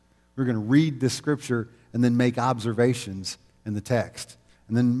We're going to read this scripture and then make observations in the text.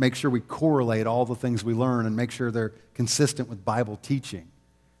 And then make sure we correlate all the things we learn and make sure they're consistent with Bible teaching.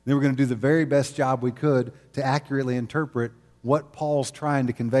 Then we're going to do the very best job we could to accurately interpret what Paul's trying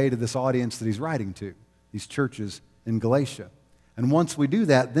to convey to this audience that he's writing to, these churches in Galatia. And once we do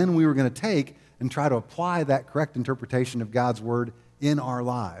that, then we were going to take and try to apply that correct interpretation of God's word in our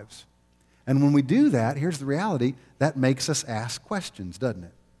lives. And when we do that, here's the reality, that makes us ask questions, doesn't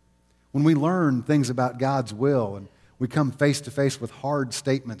it? When we learn things about God's will and we come face to face with hard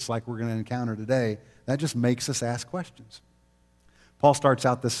statements like we're going to encounter today, that just makes us ask questions. Paul starts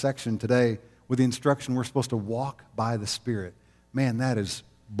out this section today with the instruction we're supposed to walk by the Spirit. Man, that is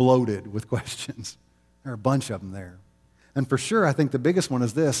bloated with questions. There are a bunch of them there. And for sure, I think the biggest one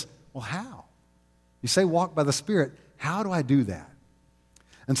is this, well, how? You say walk by the Spirit, how do I do that?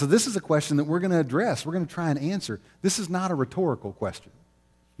 And so this is a question that we're going to address. We're going to try and answer. This is not a rhetorical question.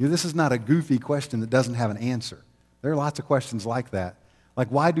 This is not a goofy question that doesn't have an answer. There are lots of questions like that. Like,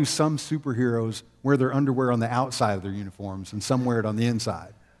 why do some superheroes wear their underwear on the outside of their uniforms and some wear it on the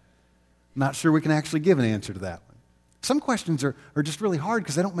inside? I'm not sure we can actually give an answer to that one. Some questions are just really hard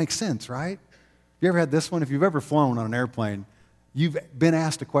because they don't make sense, right? You ever had this one? If you've ever flown on an airplane, you've been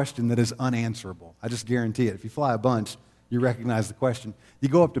asked a question that is unanswerable. I just guarantee it. If you fly a bunch, you recognize the question. You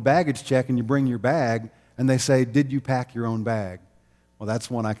go up to baggage check and you bring your bag, and they say, did you pack your own bag? Well,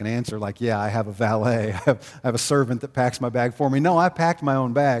 that's one I can answer, like, yeah, I have a valet. I have a servant that packs my bag for me. No, I packed my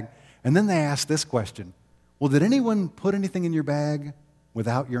own bag. And then they ask this question, well, did anyone put anything in your bag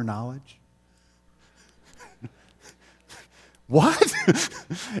without your knowledge? What?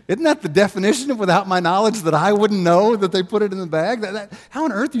 Isn't that the definition of without my knowledge, that I wouldn't know that they put it in the bag? How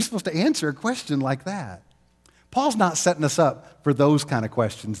on earth are you supposed to answer a question like that? Paul's not setting us up for those kind of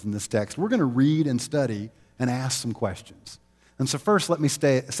questions in this text. We're going to read and study and ask some questions. And so first, let me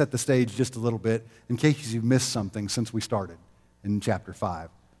set the stage just a little bit in case you've missed something since we started in chapter 5.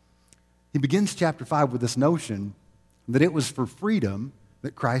 He begins chapter 5 with this notion that it was for freedom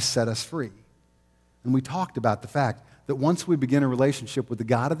that Christ set us free. And we talked about the fact that once we begin a relationship with the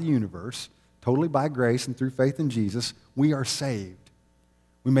God of the universe, totally by grace and through faith in Jesus, we are saved.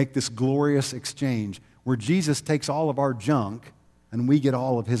 We make this glorious exchange where Jesus takes all of our junk and we get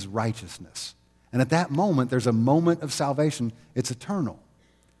all of his righteousness. And at that moment, there's a moment of salvation. It's eternal.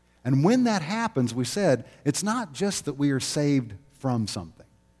 And when that happens, we said, it's not just that we are saved from something.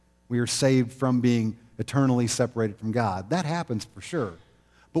 We are saved from being eternally separated from God. That happens for sure.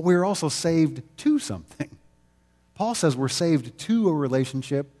 But we are also saved to something. Paul says we're saved to a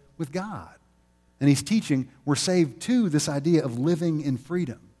relationship with God. And he's teaching we're saved to this idea of living in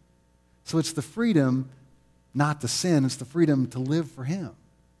freedom. So it's the freedom not to sin, it's the freedom to live for him.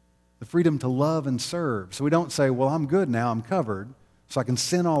 The freedom to love and serve. So we don't say, well, I'm good now, I'm covered, so I can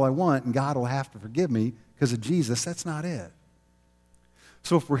sin all I want and God will have to forgive me because of Jesus. That's not it.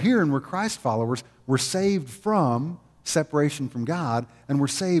 So if we're here and we're Christ followers, we're saved from separation from God, and we're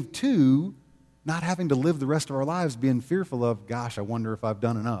saved to not having to live the rest of our lives being fearful of, gosh, I wonder if I've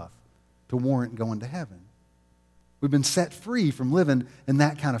done enough to warrant going to heaven. We've been set free from living in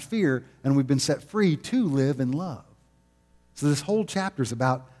that kind of fear, and we've been set free to live in love. So this whole chapter is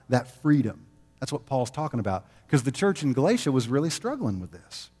about that freedom. That's what Paul's talking about, because the church in Galatia was really struggling with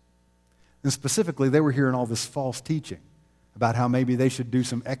this. And specifically, they were hearing all this false teaching about how maybe they should do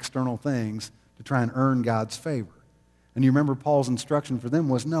some external things to try and earn God's favor. And you remember Paul's instruction for them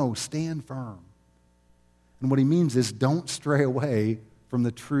was, no, stand firm. And what he means is don't stray away from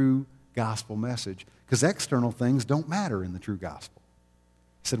the true gospel message, because external things don't matter in the true gospel.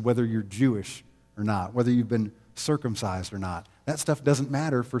 He said whether you're Jewish or not, whether you've been circumcised or not, that stuff doesn't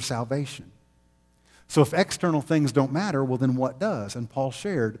matter for salvation. So if external things don't matter, well then what does? And Paul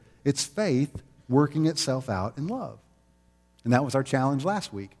shared, it's faith working itself out in love. And that was our challenge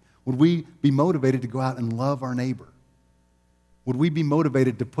last week. Would we be motivated to go out and love our neighbor? Would we be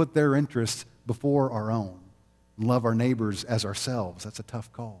motivated to put their interests before our own and love our neighbors as ourselves? That's a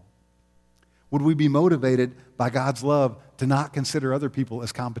tough call. Would we be motivated by God's love to not consider other people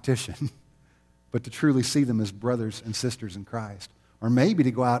as competition, but to truly see them as brothers and sisters in Christ? Or maybe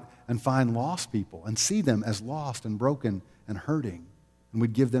to go out and find lost people and see them as lost and broken and hurting, and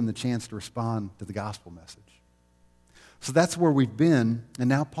we'd give them the chance to respond to the gospel message. So that's where we've been, and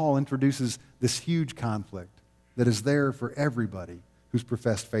now Paul introduces this huge conflict that is there for everybody who's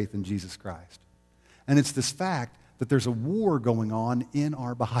professed faith in Jesus Christ. And it's this fact that there's a war going on in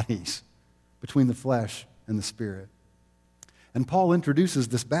our bodies between the flesh and the spirit. And Paul introduces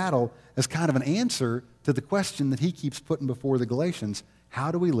this battle as kind of an answer to the question that he keeps putting before the Galatians: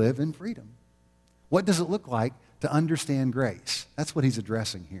 how do we live in freedom? What does it look like to understand grace? That's what he's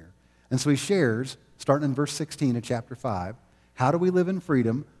addressing here. And so he shares, starting in verse 16 of chapter 5, how do we live in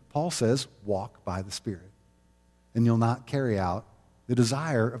freedom? Paul says, walk by the Spirit, and you'll not carry out the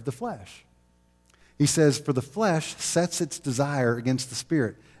desire of the flesh. He says, for the flesh sets its desire against the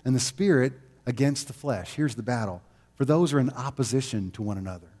Spirit, and the Spirit against the flesh. Here's the battle. For those are in opposition to one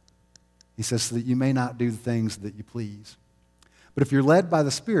another. He says, so that you may not do the things that you please. But if you're led by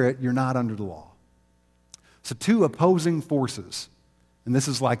the Spirit, you're not under the law. So two opposing forces. And this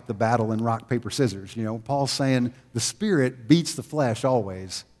is like the battle in rock, paper, scissors. You know, Paul's saying the Spirit beats the flesh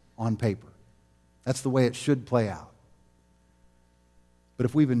always on paper. That's the way it should play out. But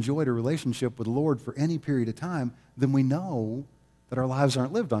if we've enjoyed a relationship with the Lord for any period of time, then we know that our lives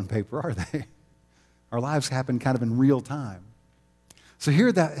aren't lived on paper, are they? Our lives happen kind of in real time. So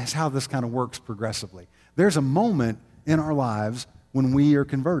here that is how this kind of works progressively. There's a moment in our lives when we are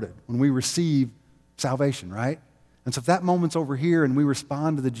converted, when we receive salvation, right? And so if that moment's over here and we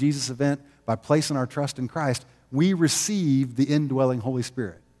respond to the Jesus event by placing our trust in Christ, we receive the indwelling Holy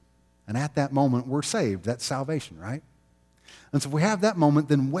Spirit. And at that moment, we're saved. That's salvation, right? And so if we have that moment,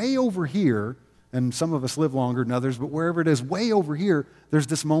 then way over here, and some of us live longer than others, but wherever it is, way over here, there's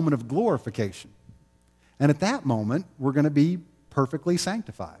this moment of glorification. And at that moment, we're going to be perfectly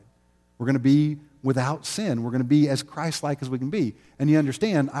sanctified. We're going to be without sin. We're going to be as Christ-like as we can be. And you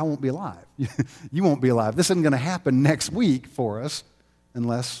understand, I won't be alive. You won't be alive. This isn't going to happen next week for us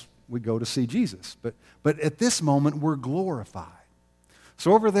unless we go to see Jesus. But at this moment, we're glorified.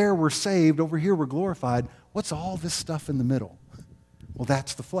 So over there, we're saved. Over here, we're glorified. What's all this stuff in the middle? Well,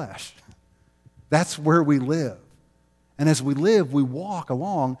 that's the flesh. That's where we live. And as we live, we walk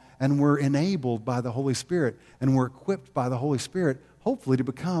along, and we're enabled by the Holy Spirit, and we're equipped by the Holy Spirit, hopefully, to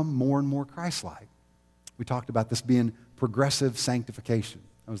become more and more Christ-like. We talked about this being progressive sanctification.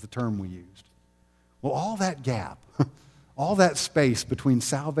 That was the term we used. Well, all that gap, all that space between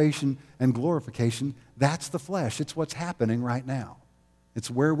salvation and glorification, that's the flesh. It's what's happening right now.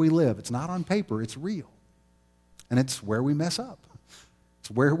 It's where we live. It's not on paper. It's real. And it's where we mess up. It's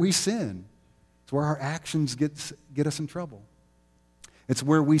where we sin. It's where our actions get us in trouble. It's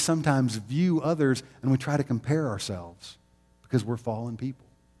where we sometimes view others and we try to compare ourselves because we're fallen people.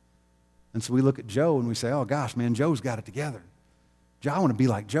 And so we look at Joe and we say, oh gosh, man, Joe's got it together. I want to be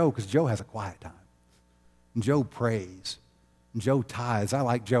like Joe because Joe has a quiet time. And Joe prays. And Joe tithes. I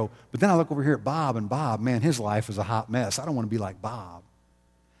like Joe. But then I look over here at Bob, and Bob, man, his life is a hot mess. I don't want to be like Bob.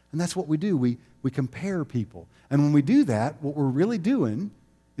 And that's what we do. We compare people. And when we do that, what we're really doing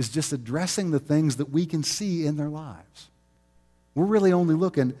is just addressing the things that we can see in their lives. We're really only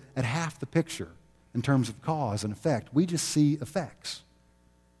looking at half the picture in terms of cause and effect. We just see effects.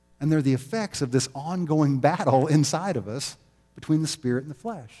 And they're the effects of this ongoing battle inside of us between the spirit and the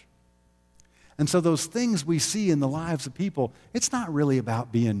flesh. And so those things we see in the lives of people, it's not really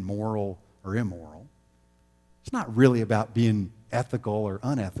about being moral or immoral. It's not really about being ethical or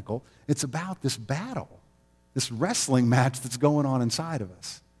unethical. It's about this battle, this wrestling match that's going on inside of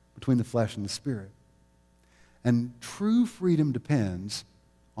us between the flesh and the spirit. And true freedom depends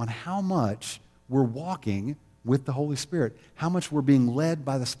on how much we're walking with the Holy Spirit, how much we're being led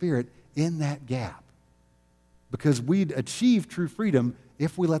by the Spirit in that gap. Because we'd achieve true freedom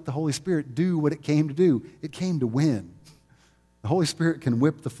if we let the Holy Spirit do what it came to do. It came to win. The Holy Spirit can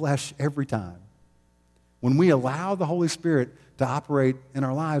whip the flesh every time. When we allow the Holy Spirit to operate in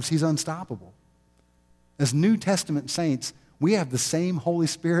our lives, He's unstoppable. As New Testament saints, we have the same Holy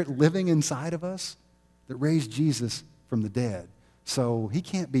Spirit living inside of us that raised Jesus from the dead. So He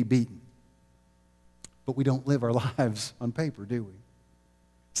can't be beaten. But we don't live our lives on paper, do we?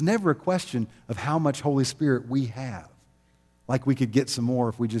 It's never a question of how much Holy Spirit we have. Like we could get some more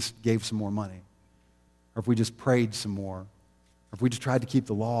if we just gave some more money. Or if we just prayed some more. Or if we just tried to keep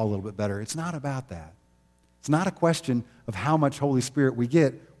the law a little bit better. It's not about that. It's not a question of how much Holy Spirit we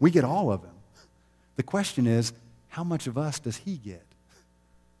get. We get all of Him. The question is, how much of us does He get?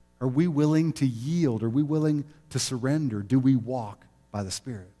 Are we willing to yield? Are we willing to surrender? Do we walk by the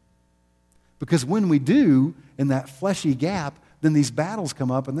Spirit? Because when we do, in that fleshy gap, then these battles come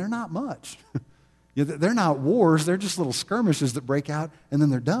up and they're not much. They're not wars. They're just little skirmishes that break out and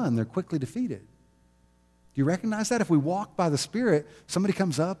then they're done. They're quickly defeated. Do you recognize that? If we walk by the Spirit, somebody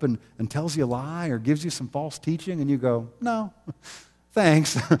comes up and tells you a lie or gives you some false teaching and you go, no,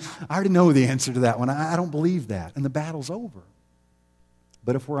 thanks. I already know the answer to that one. I don't believe that. And the battle's over.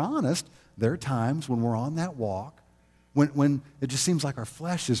 But if we're honest, there are times when we're on that walk when it just seems like our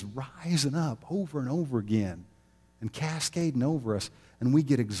flesh is rising up over and over again and cascading over us, and we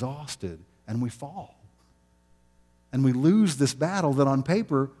get exhausted and we fall. And we lose this battle that on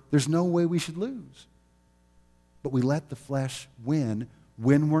paper, there's no way we should lose. But we let the flesh win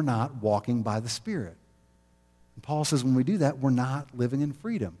when we're not walking by the Spirit. And Paul says when we do that, we're not living in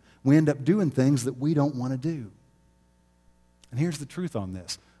freedom. We end up doing things that we don't want to do. And here's the truth on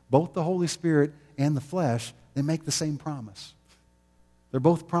this. Both the Holy Spirit and the flesh, they make the same promise. They're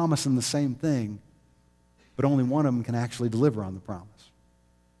both promising the same thing, but only one of them can actually deliver on the promise.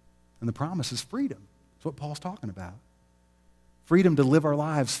 And the promise is freedom. That's what Paul's talking about. Freedom to live our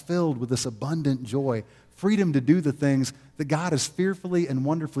lives filled with this abundant joy. Freedom to do the things that God has fearfully and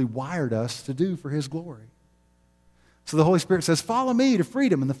wonderfully wired us to do for His glory. So the Holy Spirit says, follow me to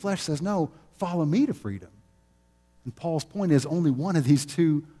freedom. And the flesh says, no, follow me to freedom. And Paul's point is only one of these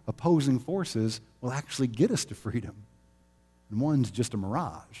two opposing forces will actually get us to freedom. And one's just a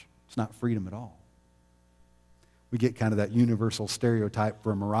mirage. It's not freedom at all. We get kind of that universal stereotype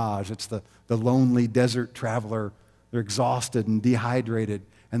for a mirage. It's the lonely desert traveler. They're exhausted and dehydrated,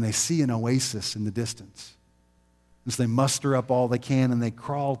 and they see an oasis in the distance. And so they muster up all they can, and they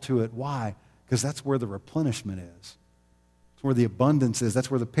crawl to it. Why? Because that's where the replenishment is. It's where the abundance is. That's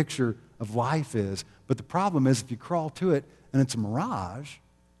where the picture of life is. But the problem is if you crawl to it and it's a mirage,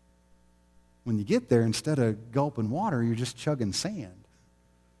 when you get there, instead of gulping water, you're just chugging sand.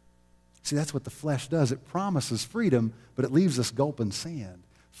 See, that's what the flesh does. It promises freedom, but it leaves us gulping sand.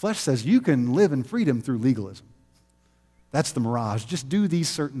 Flesh says you can live in freedom through legalism. That's the mirage. Just do these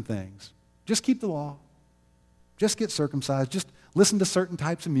certain things. Just keep the law. Just get circumcised. Just listen to certain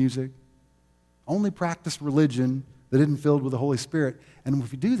types of music. Only practice religion that isn't filled with the Holy Spirit. And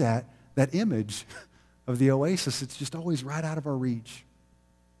if you do that, that image of the oasis, it's just always right out of our reach.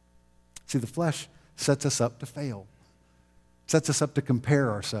 See, the flesh sets us up to fail. It sets us up to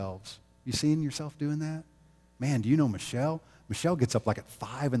compare ourselves. You seeing yourself doing that? Man, do you know Michelle? Michelle gets up like at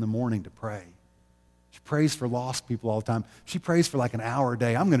 5 in the morning to pray. She prays for lost people all the time. She prays for like an hour a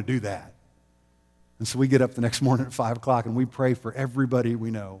day. I'm going to do that. And so we get up the next morning at 5 o'clock and we pray for everybody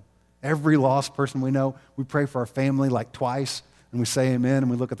we know. Every lost person we know. We pray for our family like twice and we say amen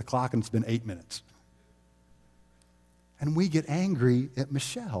and we look at the clock and it's been 8 minutes. And we get angry at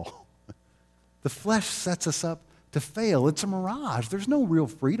Michelle. The flesh sets us up to fail. It's a mirage. There's no real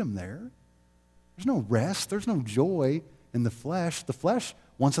freedom there. There's no rest. There's no joy in the flesh. The flesh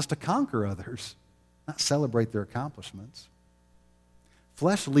wants us to conquer others, not celebrate their accomplishments.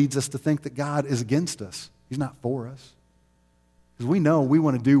 Flesh leads us to think that God is against us. He's not for us. Because we know we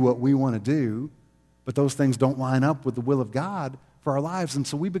want to do what we want to do, but those things don't line up with the will of God for our lives. And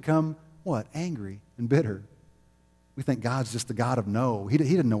so we become, what? Angry and bitter. We think God's just the God of no. He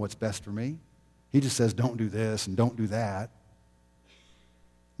doesn't know what's best for me. He just says, don't do this and don't do that.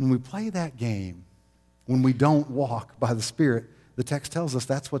 When we play that game, when we don't walk by the Spirit, the text tells us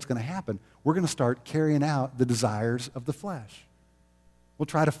that's what's going to happen. We're going to start carrying out the desires of the flesh. We'll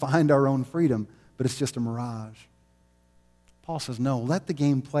try to find our own freedom, but it's just a mirage. Paul says, no, let the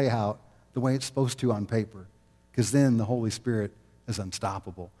game play out the way it's supposed to on paper, because then the Holy Spirit is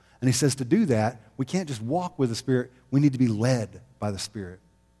unstoppable. And he says to do that, we can't just walk with the Spirit. We need to be led by the Spirit.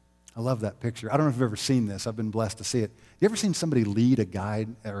 I love that picture. I don't know if you've ever seen this. I've been blessed to see it. You ever seen somebody lead a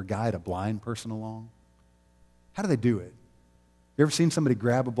guide a blind person along? How do they do it? You ever seen somebody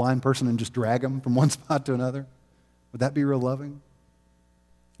grab a blind person and just drag them from one spot to another? Would that be real loving?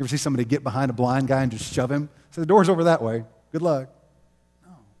 You ever see somebody get behind a blind guy and just shove him? Say, the door's over that way. Good luck.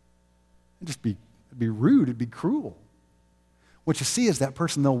 No. It'd be rude. It'd be cruel. What you see is that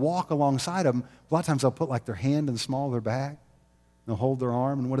person, they'll walk alongside them. A lot of times they'll put like their hand in the small of their back. They'll hold their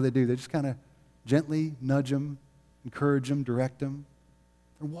arm, and what do? They just kind of gently nudge them, encourage them, direct them.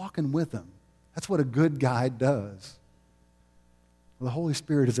 They're walking with them. That's what a good guide does. Well, the Holy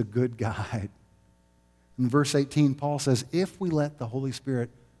Spirit is a good guide. In verse 18, Paul says, if we let the Holy Spirit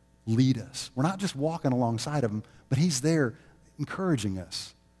lead us, we're not just walking alongside of him, but he's there encouraging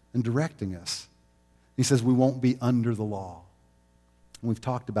us and directing us. He says we won't be under the law. And we've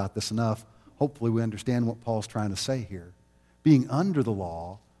talked about this enough. Hopefully we understand what Paul's trying to say here. Being under the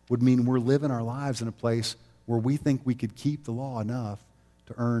law would mean we're living our lives in a place where we think we could keep the law enough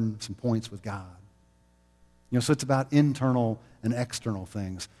to earn some points with God. So it's about internal and external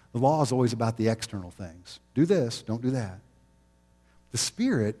things. The law is always about the external things. Do this, don't do that. The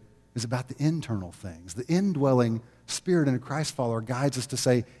Spirit is about the internal things. The indwelling Spirit in a Christ follower guides us to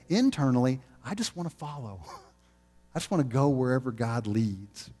say, internally, I just want to follow. I just want to go wherever God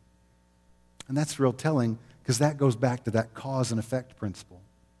leads. And that's real telling, because that goes back to that cause and effect principle.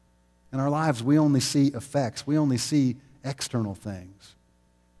 In our lives, we only see effects. We only see external things.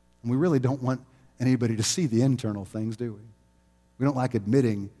 And we really don't want anybody to see the internal things, do we? We don't like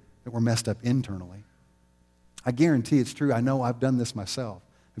admitting that we're messed up internally. I guarantee it's true. I know I've done this myself.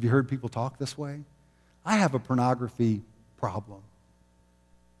 Have you heard people talk this way? I have a pornography problem.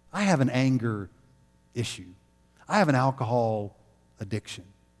 I have an anger issue. I have an alcohol addiction.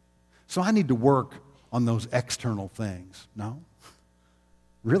 So I need to work on those external things. No.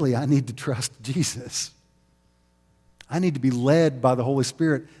 Really, I need to trust Jesus. I need to be led by the Holy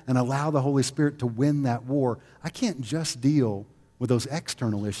Spirit and allow the Holy Spirit to win that war. I can't just deal with those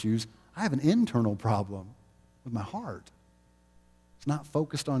external issues. I have an internal problem with my heart. It's not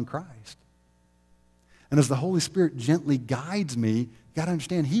focused on Christ. And as the Holy Spirit gently guides me, you got to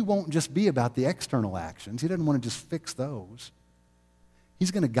understand, he won't just be about the external actions. He doesn't want to just fix those.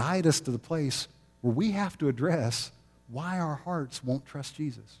 He's going to guide us to the place where we have to address why our hearts won't trust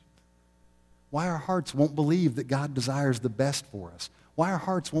Jesus. Why our hearts won't believe that God desires the best for us. Why our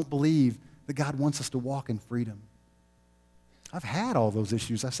hearts won't believe that God wants us to walk in freedom. I've had all those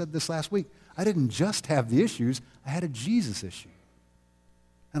issues. I said this last week. I didn't just have the issues. I had a Jesus issue.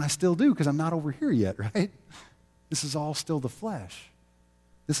 And I still do because I'm not over here yet, right? This is all still the flesh.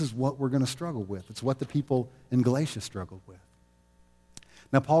 This is what we're going to struggle with. It's what the people in Galatia struggled with.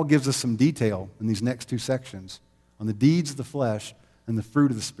 Now, Paul gives us some detail in these next two sections on the deeds of the flesh and the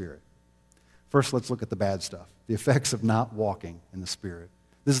fruit of the Spirit. First, let's look at the bad stuff, the effects of not walking in the Spirit.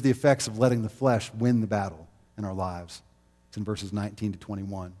 This is the effects of letting the flesh win the battle in our lives. It's in verses 19 to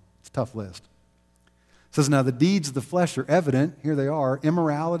 21. It's a tough list. It says, now the deeds of the flesh are evident. Here they are: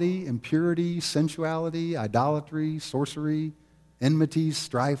 immorality, impurity, sensuality, idolatry, sorcery, enmities,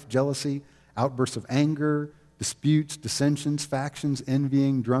 strife, jealousy, outbursts of anger, disputes, dissensions, factions,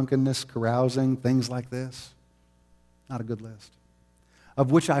 envying, drunkenness, carousing, things like this. Not a good list.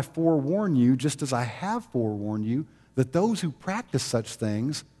 Of which I forewarn you, just as I have forewarned you, that those who practice such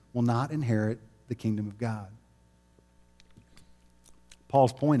things will not inherit the kingdom of God.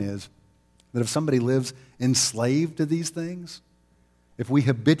 Paul's point is that if somebody lives enslaved to these things, if we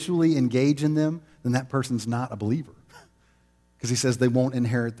habitually engage in them, then that person's not a believer. Because he says they won't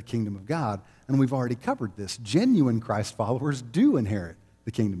inherit the kingdom of God. And we've already covered this. Genuine Christ followers do inherit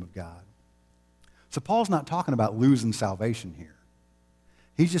the kingdom of God. So Paul's not talking about losing salvation here.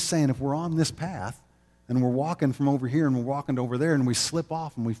 He's just saying if we're on this path and we're walking from over here and we're walking to over there and we slip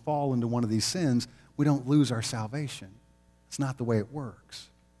off and we fall into one of these sins, we don't lose our salvation. It's not the way it works.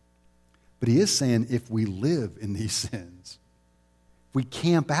 But he is saying if we live in these sins, if we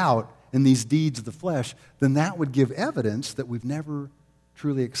camp out in these deeds of the flesh, then that would give evidence that we've never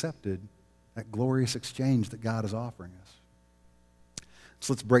truly accepted that glorious exchange that God is offering us.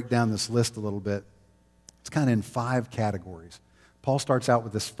 So let's break down this list a little bit. It's kind of in 5 categories. Paul starts out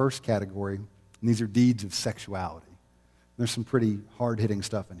with this first category, and these are deeds of sexuality. There's some pretty hard-hitting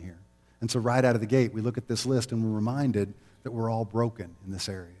stuff in here. And so right out of the gate, we look at this list and we're reminded that we're all broken in this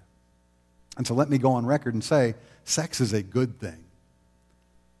area. And so let me go on record and say, sex is a good thing.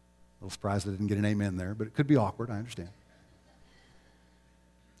 A little surprised I didn't get an amen there, but it could be awkward, I understand.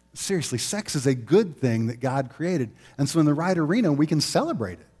 Seriously, sex is a good thing that God created. And so in the right arena, we can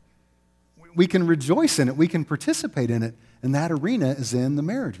celebrate it. We can rejoice in it. We can participate in it. And that arena is in the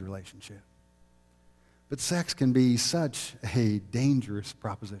marriage relationship. But sex can be such a dangerous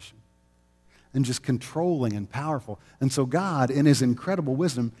proposition and just controlling and powerful. And so God, in his incredible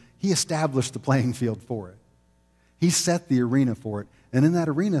wisdom, he established the playing field for it. He set the arena for it. And in that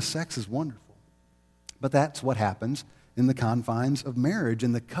arena, sex is wonderful. But that's what happens in the confines of marriage,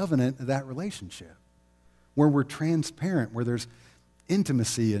 in the covenant of that relationship, where we're transparent, where there's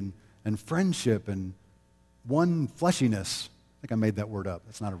intimacy and friendship and one fleshiness. I think I made that word up.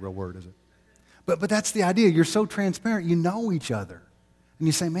 That's not a real word, is it? But that's the idea. You're so transparent. You know each other. And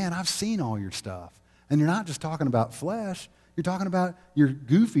you say, man, I've seen all your stuff. And you're not just talking about flesh. You're talking about your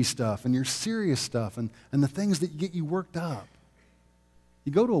goofy stuff and your serious stuff and the things that get you worked up.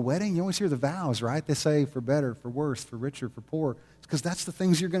 You go to a wedding, you always hear the vows, right? They say for better, for worse, for richer, for poor. It's because that's the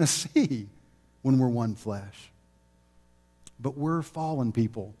things you're going to see when we're one flesh. But we're fallen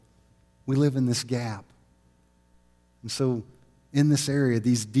people. We live in this gap. And so in this area,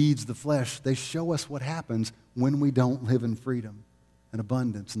 these deeds of the flesh, they show us what happens when we don't live in freedom and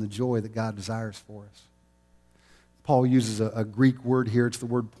abundance and the joy that God desires for us. Paul uses a Greek word here. It's the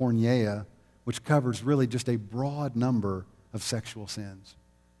word porneia, which covers really just a broad number of sexual sins.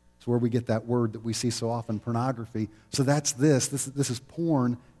 It's where we get that word that we see so often, pornography. So that's this. This is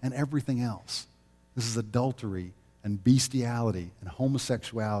porn and everything else. This is adultery and bestiality and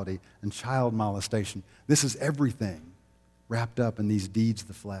homosexuality and child molestation. This is everything wrapped up in these deeds of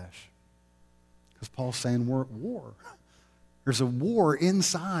the flesh. Because Paul's saying we're at war. There's a war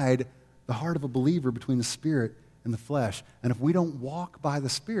inside the heart of a believer between the Spirit and the flesh. And if we don't walk by the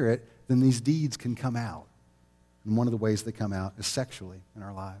Spirit, then these deeds can come out. And one of the ways they come out is sexually in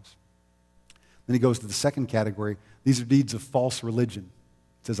our lives. Then he goes to the second category. These are deeds of false religion.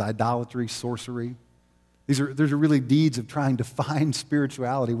 It says idolatry, sorcery. These are really deeds of trying to find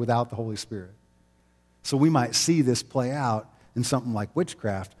spirituality without the Holy Spirit. So we might see this play out in something like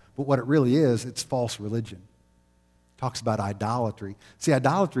witchcraft, but what it really is, it's false religion. It talks about idolatry. See,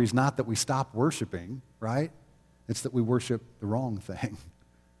 idolatry is not that we stop worshiping, right? It's that we worship the wrong thing.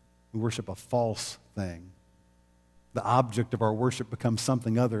 We worship a false thing. The object of our worship becomes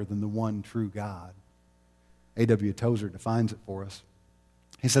something other than the one true God. A.W. Tozer defines it for us.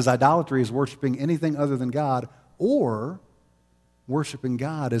 He says, idolatry is worshiping anything other than God, or worshiping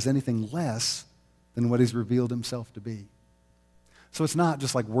God as anything less than what he's revealed himself to be. So it's not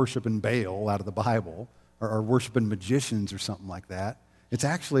just like worshiping Baal out of the Bible, or worshiping magicians or something like that. It's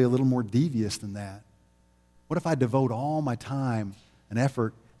actually a little more devious than that. What if I devote all my time and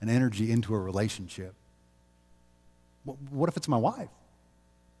effort and energy into a relationship? What if it's my wife?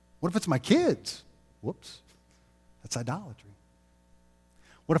 What if it's my kids? Whoops, that's idolatry.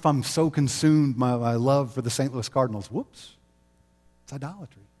 What if I'm so consumed by my love for the St. Louis Cardinals? Whoops, it's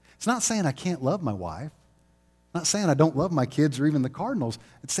idolatry. It's not saying I can't love my wife. It's not saying I don't love my kids or even the Cardinals.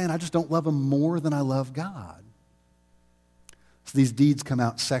 It's saying I just don't love them more than I love God. So these deeds come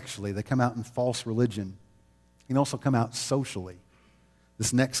out sexually. They come out in false religion. They can also come out socially.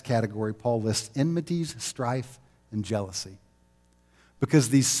 This next category, Paul lists enmities, strife, and jealousy. Because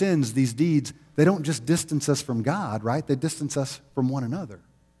these sins, these deeds, they don't just distance us from God, right? They distance us from one another.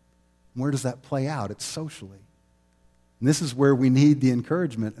 And where does that play out? It's socially. And this is where we need the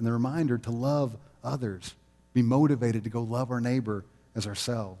encouragement and the reminder to love others, be motivated to go love our neighbor as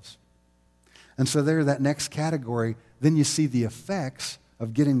ourselves. And so there, that next category, then you see the effects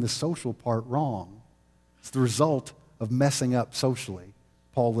of getting the social part wrong. It's the result of messing up socially.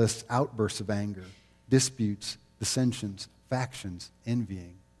 Paul lists outbursts of anger, disputes, dissensions, factions,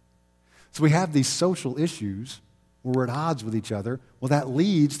 envying. So we have these social issues where we're at odds with each other. Well, that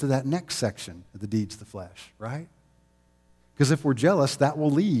leads to that next section of the deeds of the flesh, right? Because if we're jealous, that will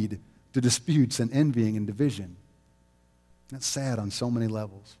lead to disputes and envying and division. That's sad on so many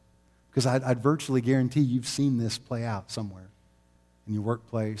levels. Because I'd virtually guarantee you've seen this play out somewhere. In your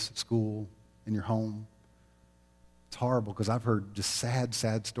workplace, at school, in your home. It's horrible because I've heard just sad,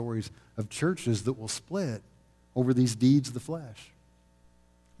 sad stories of churches that will split over these deeds of the flesh.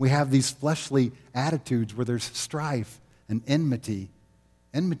 We have these fleshly attitudes where there's strife and enmity.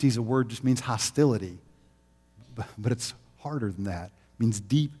 Enmity is a word that just means hostility, but it's harder than that. It means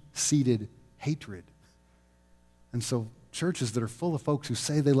deep-seated hatred. And so churches that are full of folks who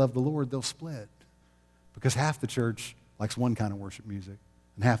say they love the Lord, they'll split because half the church likes one kind of worship music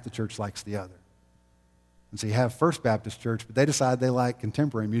and half the church likes the other. And so you have First Baptist Church, but they decide they like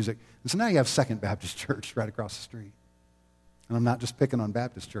contemporary music. And so now you have Second Baptist Church right across the street. And I'm not just picking on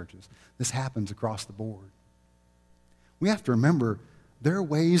Baptist churches. This happens across the board. We have to remember there are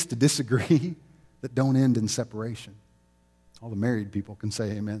ways to disagree that don't end in separation. All the married people can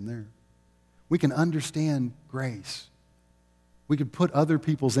say amen there. We can understand grace. We could put other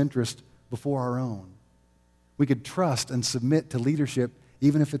people's interest before our own. We could trust and submit to leadership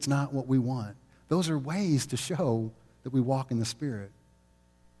even if it's not what we want. Those are ways to show that we walk in the Spirit.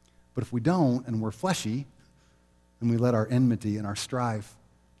 But if we don't and we're fleshy, and we let our enmity and our strife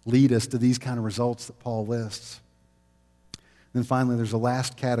lead us to these kind of results that Paul lists. Then finally, there's a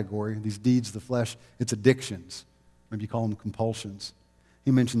last category, these deeds of the flesh. It's addictions. Maybe you call them compulsions.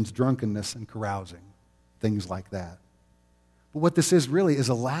 He mentions drunkenness and carousing, things like that. But what this is really is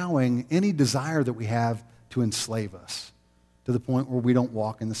allowing any desire that we have to enslave us to the point where we don't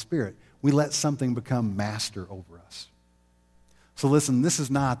walk in the Spirit. We let something become master over us. So listen, this is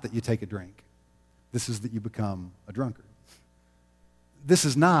not that you take a drink. This is that you become a drunkard. This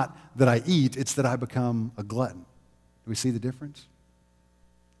is not that I eat, it's that I become a glutton. Do we see the difference?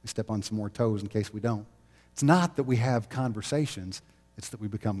 We step on some more toes in case we don't. It's not that we have conversations, it's that we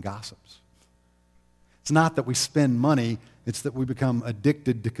become gossips. It's not that we spend money, it's that we become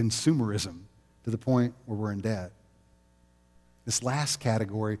addicted to consumerism to the point where we're in debt. This last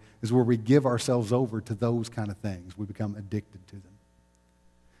category is where we give ourselves over to those kind of things. We become addicted to them.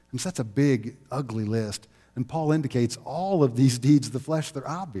 And so that's a big, ugly list. And Paul indicates all of these deeds of the flesh, they're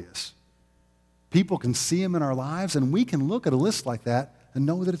obvious. People can see them in our lives, and we can look at a list like that and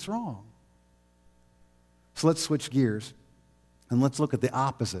know that it's wrong. So let's switch gears, and let's look at the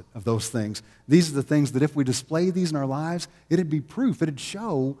opposite of those things. These are the things that if we display these in our lives, it'd be proof, it'd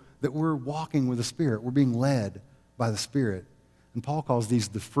show that we're walking with the Spirit. We're being led by the Spirit. And Paul calls these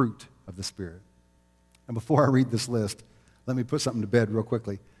the fruit of the Spirit. And before I read this list, let me put something to bed real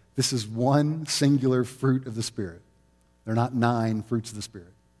quickly. This is one singular fruit of the Spirit. They're not 9 fruits of the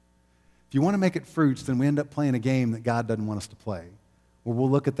Spirit. If you want to make it fruits, then we end up playing a game that God doesn't want us to play. where we'll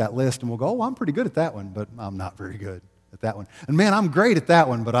look at that list and we'll go, oh, I'm pretty good at that one, but I'm not very good at that one. And man, I'm great at that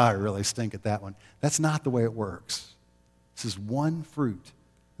one, but I really stink at that one. That's not the way it works. This is one fruit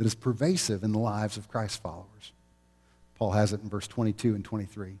that is pervasive in the lives of Christ followers. Paul has it in verse 22 and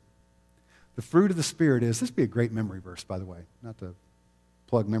 23. The fruit of the Spirit is, this would be a great memory verse, by the way, not to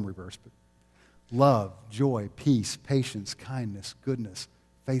plug memory verse, but love, joy, peace, patience, kindness, goodness,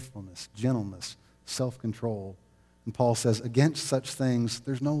 faithfulness, gentleness, self-control. And Paul says, against such things,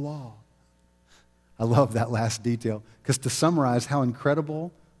 there's no law. I love that last detail, because to summarize how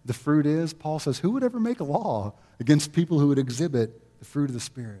incredible the fruit is, Paul says, who would ever make a law against people who would exhibit the fruit of the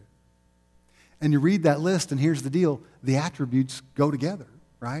Spirit? And you read that list, and here's the deal. The attributes go together,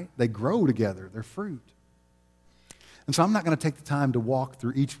 right? They grow together. They're fruit. And so I'm not going to take the time to walk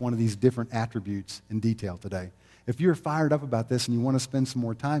through each one of these different attributes in detail today. If you're fired up about this and you want to spend some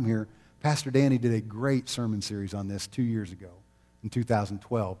more time here, Pastor Danny did a great sermon series on this 2 years ago, in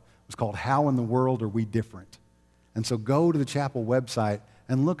 2012. It was called How in the World Are We Different? And so go to the chapel website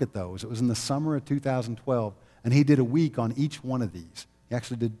and look at those. It was in the summer of 2012, and he did a week on each one of these. He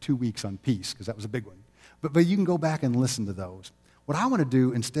actually did 2 weeks on peace, because that was a big one. But you can go back and listen to those. What I want to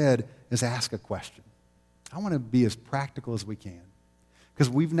do instead is ask a question. I want to be as practical as we can, because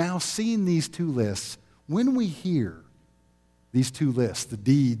we've now seen these 2 lists. When we hear these 2 lists, the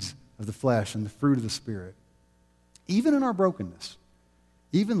deeds of the flesh and the fruit of the Spirit, even in our brokenness,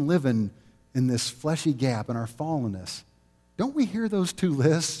 even living in this fleshy gap in our fallenness, don't we hear those 2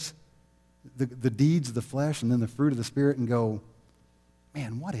 lists, the deeds of the flesh and then the fruit of the Spirit, and go,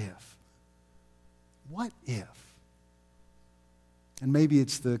 man, what if? What if? And maybe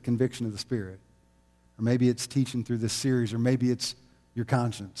it's the conviction of the Spirit, or maybe it's teaching through this series, or maybe it's your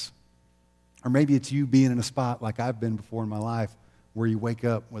conscience, or maybe it's you being in a spot like I've been before in my life, where you wake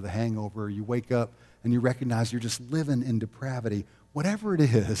up with a hangover, or you wake up and you recognize you're just living in depravity. Whatever it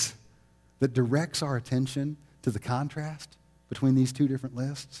is that directs our attention to the contrast between these 2 different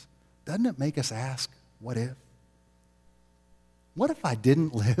lists, doesn't it make us ask, what if? What if I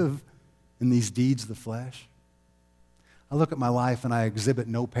didn't live in these deeds of the flesh? I look at my life and I exhibit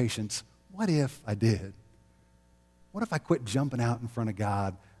no patience. What if I did? What if I quit jumping out in front of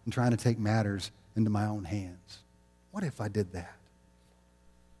God and trying to take matters into my own hands? What if I did that?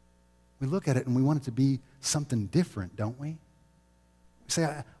 We look at it and we want it to be something different, don't we? We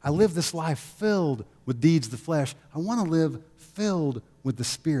say, I live this life filled with deeds of the flesh. I want to live filled with the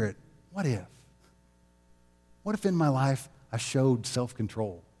Spirit. What if? What if in my life I showed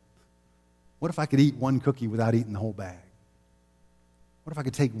self-control? What if I could eat 1 cookie without eating the whole bag? What if I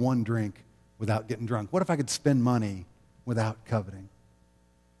could take 1 drink without getting drunk? What if I could spend money without coveting?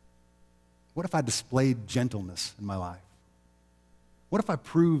 What if I displayed gentleness in my life? What if I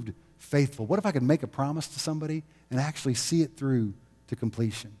proved faithful? What if I could make a promise to somebody and actually see it through to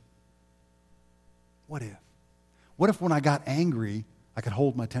completion? What if? What if when I got angry, I could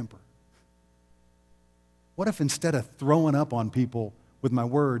hold my temper? What if instead of throwing up on people with my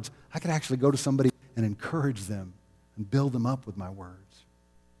words, I could actually go to somebody and encourage them and build them up with my words?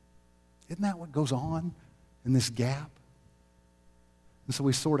 Isn't that what goes on in this gap? And so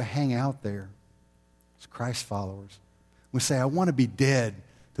we sort of hang out there as Christ followers. We say, I want to be dead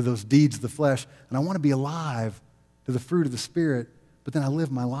to those deeds of the flesh, and I want to be alive to the fruit of the Spirit, but then I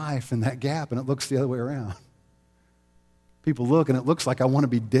live my life in that gap, and it looks the other way around. People look, and it looks like I want to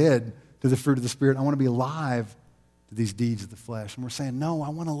be dead to the fruit of the Spirit. I want to be alive to these deeds of the flesh. And we're saying, no, I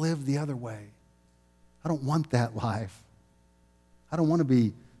want to live the other way. I don't want that life. I don't want to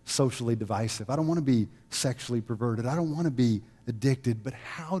be socially divisive. I don't want to be sexually perverted. I don't want to be addicted. But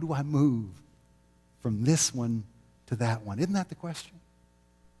how do I move from this one to that one? Isn't that the question?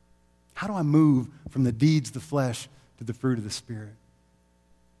 How do I move from the deeds of the flesh to the fruit of the Spirit?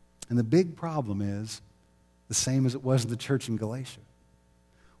 And the big problem is the same as it was in the church in Galatia.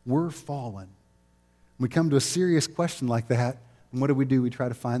 We're fallen. We come to a serious question like that, and what do? We try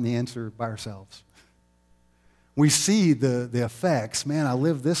to find the answer by ourselves. We see the effects. Man, I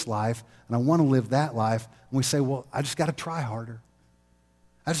live this life, and I want to live that life. And we say, well, I just got to try harder.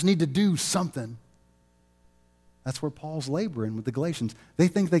 I just need to do something. That's where Paul's laboring with the Galatians. They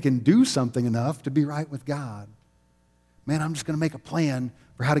think they can do something enough to be right with God. Man, I'm just going to make a plan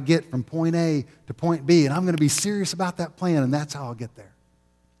for how to get from point A to point B, and I'm going to be serious about that plan, and that's how I'll get there.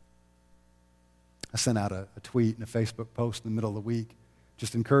 I sent out a tweet and a Facebook post in the middle of the week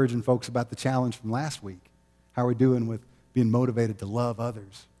just encouraging folks about the challenge from last week. How are we doing with being motivated to love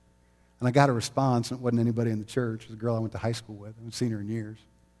others? And I got a response, and it wasn't anybody in the church. It was a girl I went to high school with. I haven't seen her in years.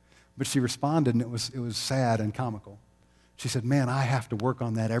 But she responded, and it was sad and comical. She said, man, I have to work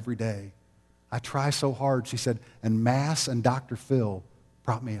on that every day. I try so hard, she said, and Mass and Dr. Phil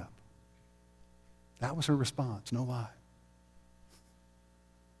prop me up. That was her response, no lie.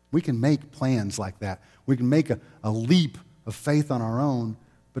 We can make plans like that. We can make a leap of faith on our own,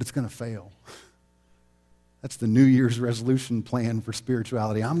 but it's going to fail. That's the New Year's resolution plan for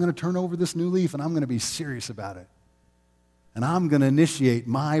spirituality. I'm going to turn over this new leaf, and I'm going to be serious about it. And I'm going to initiate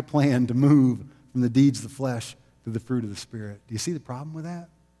my plan to move from the deeds of the flesh to the fruit of the Spirit. Do you see the problem with that?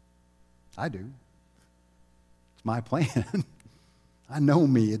 I do. It's my plan. I know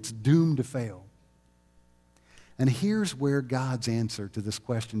me. It's doomed to fail. And here's where God's answer to this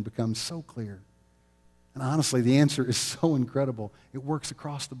question becomes so clear. And honestly, the answer is so incredible. It works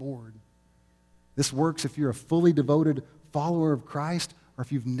across the board. This works if you're a fully devoted follower of Christ or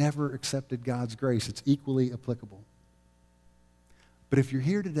if you've never accepted God's grace. It's equally applicable. But if you're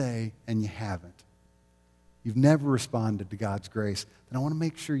here today and you haven't, you've never responded to God's grace, then I want to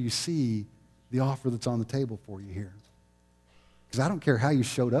make sure you see the offer that's on the table for you here. Because I don't care how you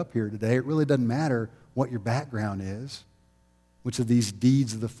showed up here today. It really doesn't matter what your background is, which of these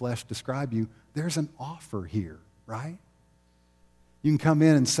deeds of the flesh describe you. There's an offer here, right? You can come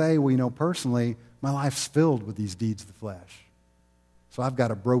in and say, well, personally, my life's filled with these deeds of the flesh. So I've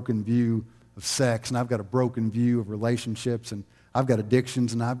got a broken view of sex, and I've got a broken view of relationships, and I've got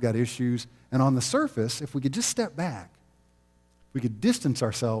addictions, and I've got issues. And on the surface, if we could just step back, we could distance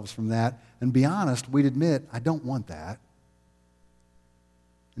ourselves from that and be honest, we'd admit, I don't want that.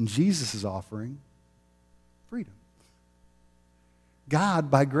 And Jesus is offering freedom.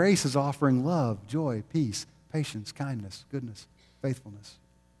 God, by grace, is offering love, joy, peace, patience, kindness, goodness, faithfulness,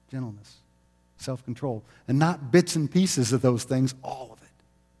 gentleness, self-control. And not bits and pieces of those things, all of it.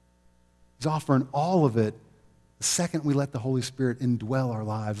 He's offering all of it the second we let the Holy Spirit indwell our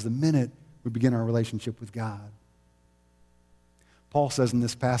lives, the minute we begin our relationship with God. Paul says in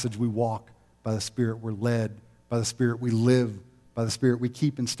this passage, we walk by the Spirit, we're led by the Spirit, we live by the Spirit, we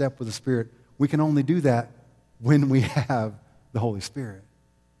keep in step with the Spirit. We can only do that when we have the Holy Spirit.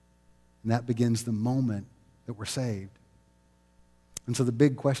 And that begins the moment that we're saved. And so the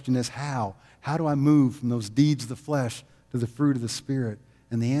big question is how? How do I move from those deeds of the flesh to the fruit of the Spirit?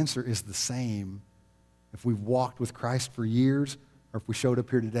 And the answer is the same if we've walked with Christ for years or if we showed up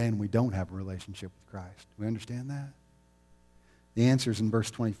here today and we don't have a relationship with Christ. Do we understand that? The answer is in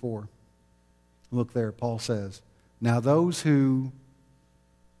verse 24. Look there, Paul says, now those who,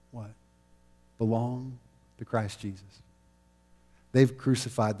 what? Belong to Christ Jesus. They've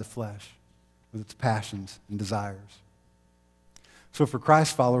crucified the flesh with its passions and desires. So for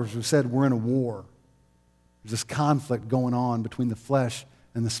Christ followers, we said we're in a war. There's this conflict going on between the flesh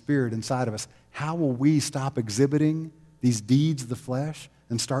and the Spirit inside of us. How will we stop exhibiting these deeds of the flesh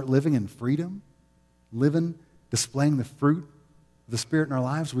and start living in freedom? Displaying the fruit of the Spirit in our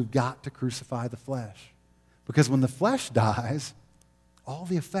lives? We've got to crucify the flesh. Because when the flesh dies, all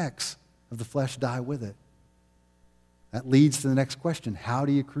the effects of the flesh die with it. That leads to the next question. How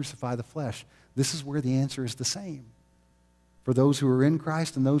do you crucify the flesh? This is where the answer is the same. For those who are in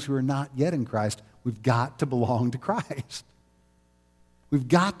Christ and those who are not yet in Christ, we've got to belong to Christ. We've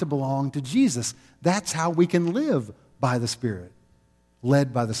got to belong to Jesus. That's how we can live by the Spirit,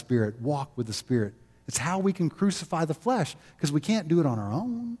 led by the Spirit, walk with the Spirit. It's how we can crucify the flesh, because we can't do it on our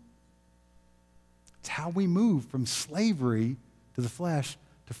own. It's how we move from slavery to the flesh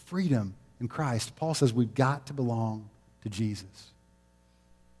to freedom in Christ. Paul says we've got to belong to Jesus.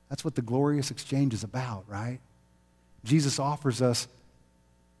 That's what the glorious exchange is about, right? Jesus offers us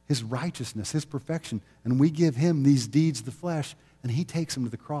his righteousness, his perfection, and we give him these deeds of the flesh, and he takes them to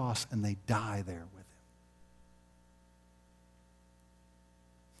the cross, and they die there with him.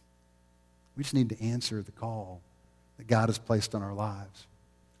 We just need to answer the call that God has placed on our lives.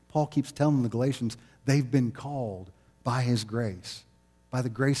 Paul keeps telling the Galatians they've been called by his grace, by the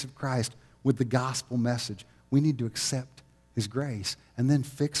grace of Christ, with the gospel message. We need to accept his grace and then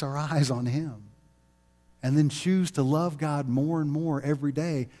fix our eyes on him. And then choose to love God more and more every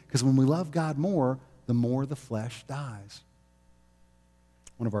day, because when we love God more, the more the flesh dies.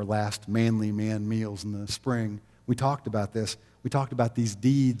 One of our last Manly Man meals in the spring, we talked about this. We talked about these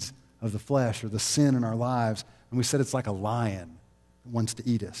deeds of the flesh or the sin in our lives, and we said it's like a lion that wants to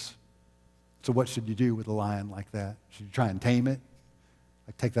eat us. So what should you do with a lion like that? Should you try and tame it?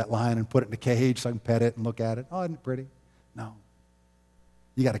 Like take that lion and put it in a cage so I can pet it and look at it? Oh, isn't it pretty? No.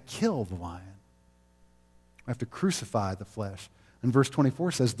 You got to kill the lion. We have to crucify the flesh. And verse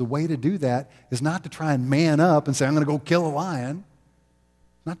 24 says the way to do that is not to try and man up and say, I'm going to go kill a lion.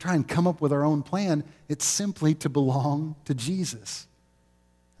 Not try and come up with our own plan. It's simply to belong to Jesus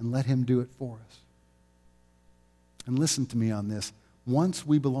and let him do it for us. And listen to me on this. Once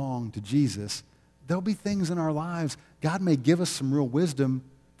we belong to Jesus, there'll be things in our lives. God may give us some real wisdom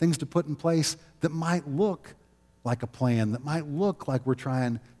things to put in place that might look like a plan, that might look like we're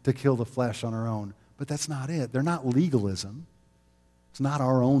trying to kill the flesh on our own. But that's not it. They're not legalism. It's not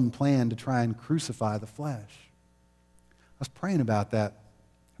our own plan to try and crucify the flesh. I was praying about that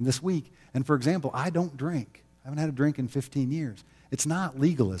this week. And for example, I don't drink. I haven't had a drink in 15 years. It's not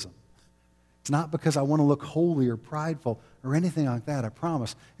legalism. It's not because I want to look holy or prideful or anything like that, I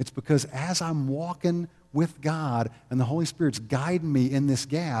promise. It's because as I'm walking with God and the Holy Spirit's guiding me in this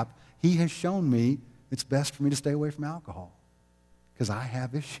gap, He has shown me it's best for me to stay away from alcohol because I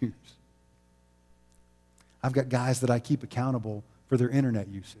have issues. I've got guys that I keep accountable for their internet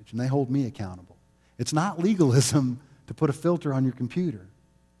usage, and they hold me accountable. It's not legalism to put a filter on your computer.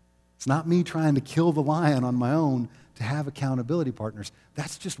 It's not me trying to kill the lion on my own to have accountability partners.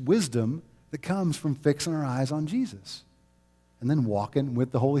 That's just wisdom that comes from fixing our eyes on Jesus and then walking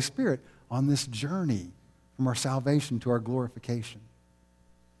with the Holy Spirit on this journey from our salvation to our glorification.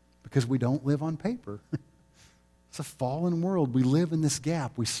 Because we don't live on paper. It's a fallen world. We live in this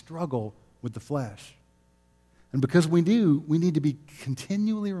gap. We struggle with the flesh. And because we do, we need to be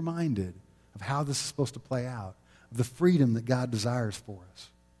continually reminded of how this is supposed to play out, of the freedom that God desires for us,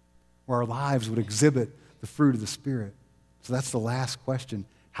 where our lives would exhibit the fruit of the Spirit. So that's the last question.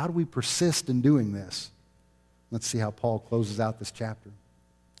 How do we persist in doing this? Let's see how Paul closes out this chapter,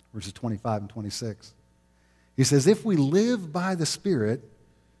 verses 25 and 26. He says, if we live by the Spirit,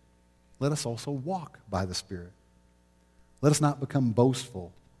 let us also walk by the Spirit. Let us not become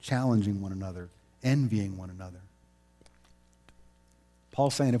boastful, challenging one another, envying one another.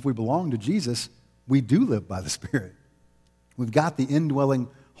 Paul's saying if we belong to Jesus, we do live by the Spirit. We've got the indwelling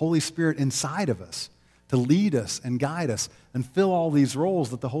Holy Spirit inside of us to lead us and guide us and fill all these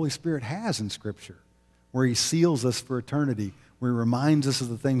roles that the Holy Spirit has in Scripture, where He seals us for eternity, where He reminds us of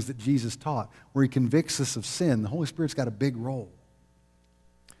the things that Jesus taught, where He convicts us of sin. The Holy Spirit's got a big role.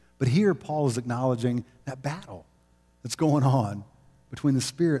 But here Paul is acknowledging that battle that's going on between the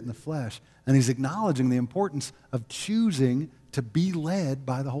Spirit and the flesh. And he's acknowledging the importance of choosing to be led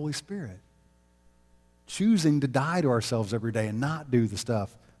by the Holy Spirit. Choosing to die to ourselves every day and not do the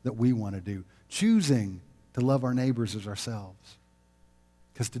stuff that we want to do. Choosing to love our neighbors as ourselves.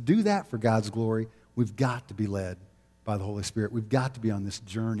 Because to do that for God's glory, we've got to be led by the Holy Spirit. We've got to be on this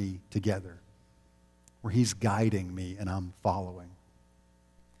journey together where He's guiding me and I'm following.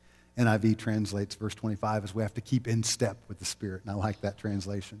 NIV translates verse 25 as we have to keep in step with the Spirit, and I like that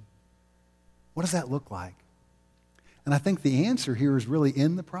translation. What does that look like? And I think the answer here is really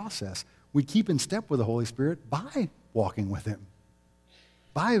in the process. We keep in step with the Holy Spirit by walking with Him,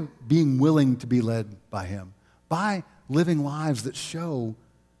 by being willing to be led by Him, by living lives that show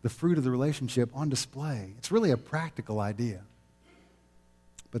the fruit of the relationship on display. It's really a practical idea.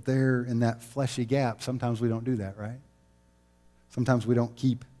 But there in that fleshy gap, sometimes we don't do that, right? Sometimes we don't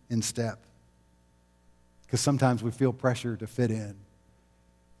keep in step. Because sometimes we feel pressure to fit in,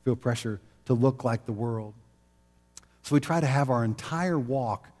 feel pressure to look like the world. So we try to have our entire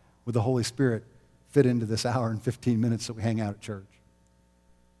walk with the Holy Spirit fit into this hour and 15 minutes that we hang out at church.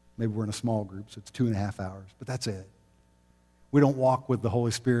 Maybe we're in a small group, so it's 2.5 hours, but that's it. We don't walk with the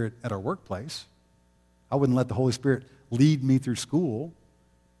Holy Spirit at our workplace. I wouldn't let the Holy Spirit lead me through school.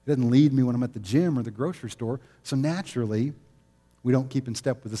 He doesn't lead me when I'm at the gym or the grocery store. So naturally, we don't keep in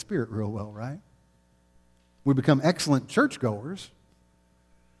step with the Spirit real well, right? We become excellent churchgoers,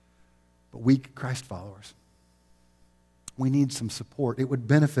 but weak Christ followers. We need some support. It would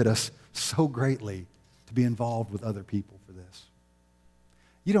benefit us so greatly to be involved with other people for this.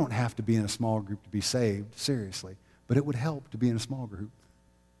 You don't have to be in a small group to be saved, seriously, but it would help to be in a small group.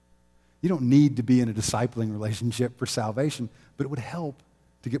 You don't need to be in a discipling relationship for salvation, but it would help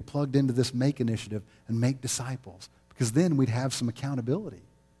to get plugged into this Make initiative and make disciples, because then we'd have some accountability.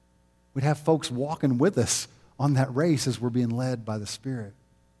 We'd have folks walking with us on that race as we're being led by the Spirit.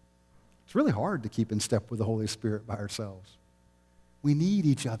 It's really hard to keep in step with the Holy Spirit by ourselves. We need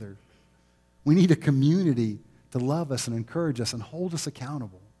each other. We need a community to love us and encourage us and hold us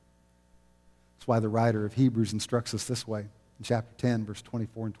accountable. That's why the writer of Hebrews instructs us this way in chapter 10, verse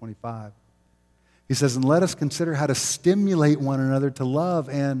 24 and 25. He says, and let us consider how to stimulate one another to love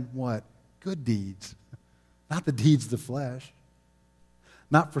and what? Good deeds. Not the deeds of the flesh.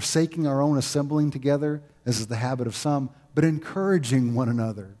 Not forsaking our own assembling together, as is the habit of some, but encouraging one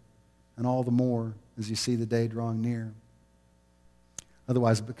another, and all the more as you see the day drawing near.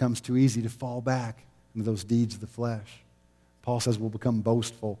 Otherwise, it becomes too easy to fall back into those deeds of the flesh. Paul says we'll become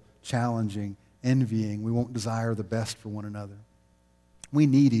boastful, challenging, envying. We won't desire the best for one another. We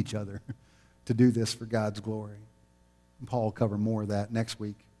need each other to do this for God's glory. And Paul will cover more of that next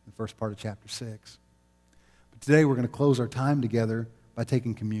week, the first part of chapter 6. But today we're going to close our time together by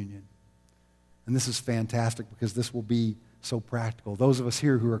taking communion. And this is fantastic because this will be so practical. Those of us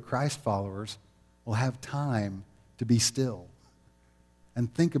here who are Christ followers will have time to be still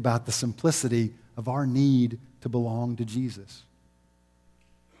and think about the simplicity of our need to belong to Jesus.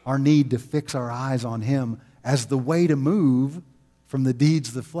 Our need to fix our eyes on him as the way to move from the deeds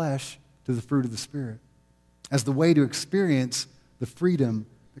of the flesh to the fruit of the Spirit, as the way to experience the freedom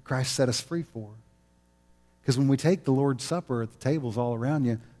that Christ set us free for. Because when we take the Lord's Supper at the tables all around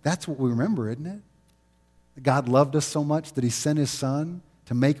you, that's what we remember, isn't it? That God loved us so much that he sent his Son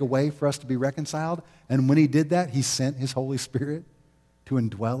to make a way for us to be reconciled. And when he did that, he sent his Holy Spirit to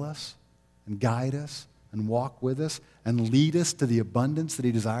indwell us and guide us and walk with us and lead us to the abundance that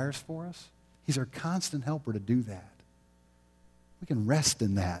he desires for us. He's our constant helper to do that. We can rest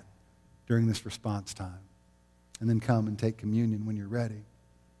in that during this response time and then come and take communion when you're ready.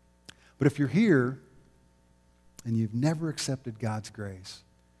 But if you're here and you've never accepted God's grace,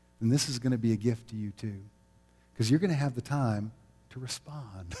 then this is going to be a gift to you too, because you're going to have the time to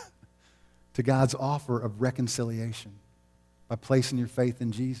respond to God's offer of reconciliation by placing your faith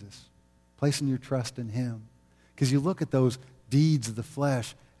in Jesus, placing your trust in him. Because you look at those deeds of the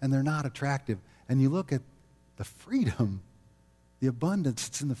flesh and they're not attractive, and you look at the freedom, the abundance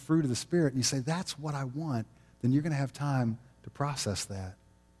that's in the fruit of the Spirit, and you say, that's what I want, then you're going to have time to process that.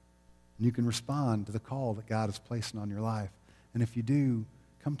 And you can respond to the call that God is placing on your life. And if you do,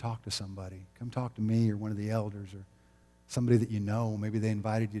 come talk to somebody. Come talk to me or one of the elders or somebody that you know. Maybe they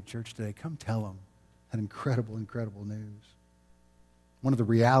invited you to church today. Come tell them that incredible, incredible news. One of the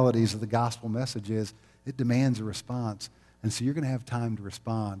realities of the gospel message is it demands a response. And so you're going to have time to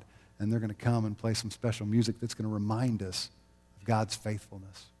respond, and they're going to come and play some special music that's going to remind us of God's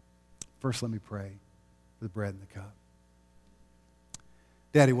faithfulness. First, let me pray for the bread and the cup.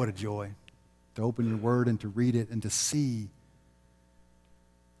 Daddy, what a joy to open your word and to read it and to see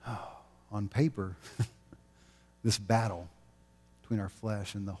on paper this battle between our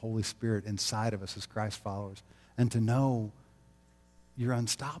flesh and the Holy Spirit inside of us as Christ followers, and to know you're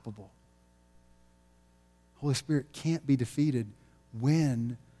unstoppable. Holy Spirit can't be defeated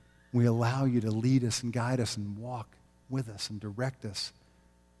when we allow you to lead us and guide us and walk with us and direct us.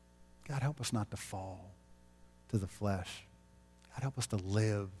 God, help us not to fall to the flesh. God, help us to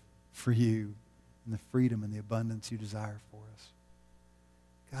live for you in the freedom and the abundance you desire for us.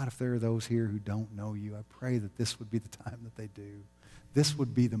 God, if there are those here who don't know you, I pray that this would be the time that they do. This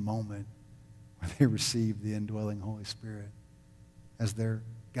would be the moment where they receive the indwelling Holy Spirit as their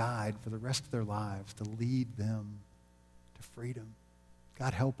guide for the rest of their lives to lead them to freedom.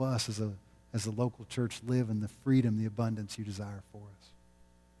 God, help us as a local church live in the freedom, the abundance you desire for us.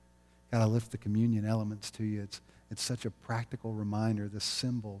 God, I lift the communion elements to you. It's such a practical reminder, this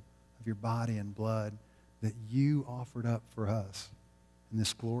symbol of your body and blood that you offered up for us in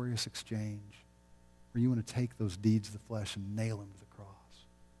this glorious exchange where you want to take those deeds of the flesh and nail them to the cross.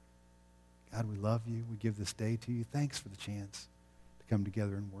 God, we love you. We give this day to you. Thanks for the chance to come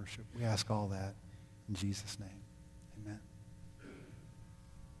together and worship. We ask all that in Jesus' name.